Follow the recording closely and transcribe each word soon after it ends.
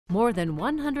More than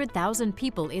 100,000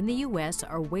 people in the U.S.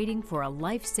 are waiting for a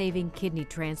life-saving kidney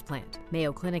transplant.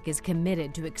 Mayo Clinic is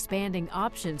committed to expanding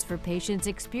options for patients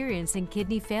experiencing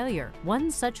kidney failure. One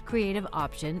such creative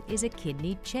option is a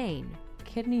kidney chain.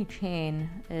 Kidney chain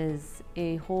is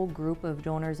a whole group of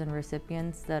donors and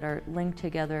recipients that are linked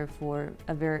together for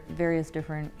various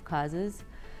different causes.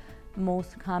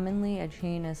 Most commonly, a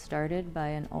chain is started by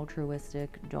an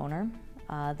altruistic donor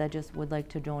that just would like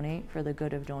to donate for the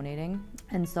good of donating.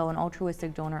 And so an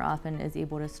altruistic donor often is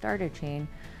able to start a chain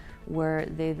where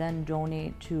they then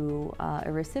donate to a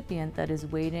recipient that is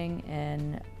waiting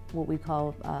in what we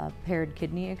call paired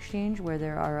kidney exchange, where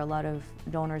there are a lot of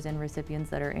donors and recipients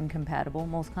that are incompatible,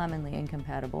 most commonly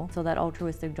incompatible. So that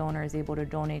altruistic donor is able to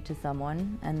donate to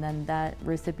someone, and then that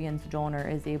recipient's donor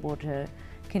is able to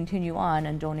continue on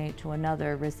and donate to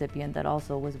another recipient that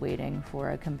also was waiting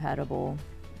for a compatible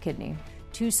kidney.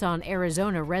 Tucson,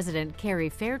 Arizona resident CARRIE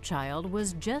FAIRCHILD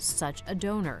was just such a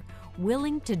donor,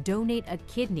 willing to donate a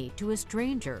kidney to a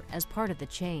stranger as part of the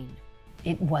chain.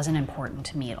 It wasn't important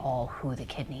to me at all who the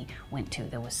kidney went to.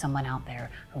 There was someone out there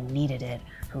who needed it,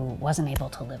 who wasn't able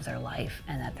to live their life,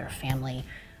 and that their family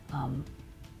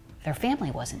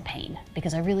was in pain,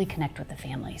 because I really connect with the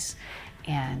families.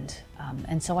 And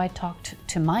so I talked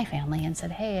to my family and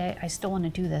said, hey, I still want to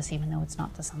do this, even though it's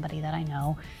not to somebody that I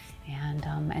know,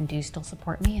 and do you still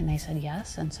support me? And they said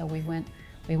yes, and so we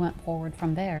went forward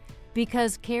from there.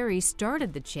 Because CARRIE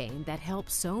started the chain that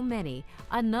helps so many,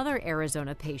 another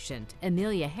Arizona patient,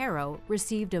 EMILIA HARO,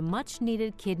 received a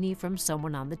much-needed kidney from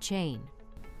someone on the chain.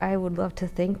 I would love to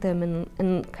thank them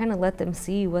and kind of let them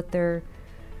see what their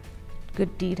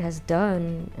good deed has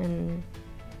done, and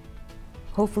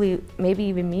hopefully maybe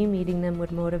even me meeting them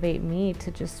would motivate me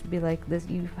to just be like, this,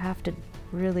 you have to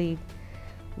really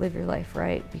live your life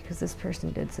right because this person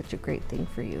did such a great thing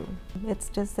for you. It's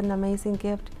just an amazing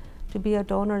gift to be a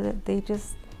donor, that you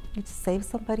just save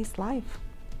somebody's life.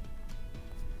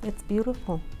 It's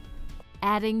beautiful.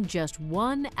 Adding just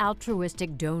one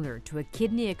altruistic donor to a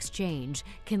kidney exchange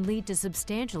can lead to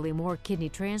substantially more kidney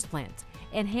transplants,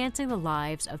 enhancing the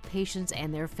lives of patients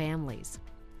and their families.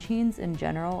 Chains in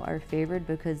general are favored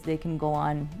because they can go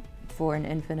on for an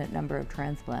infinite number of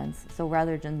transplants. So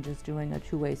rather than just doing a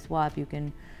two-way swap, you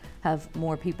can have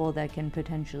more people that can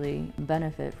potentially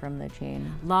benefit from the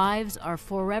chain. Lives are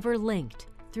forever linked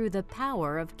through the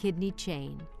power of kidney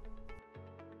chain.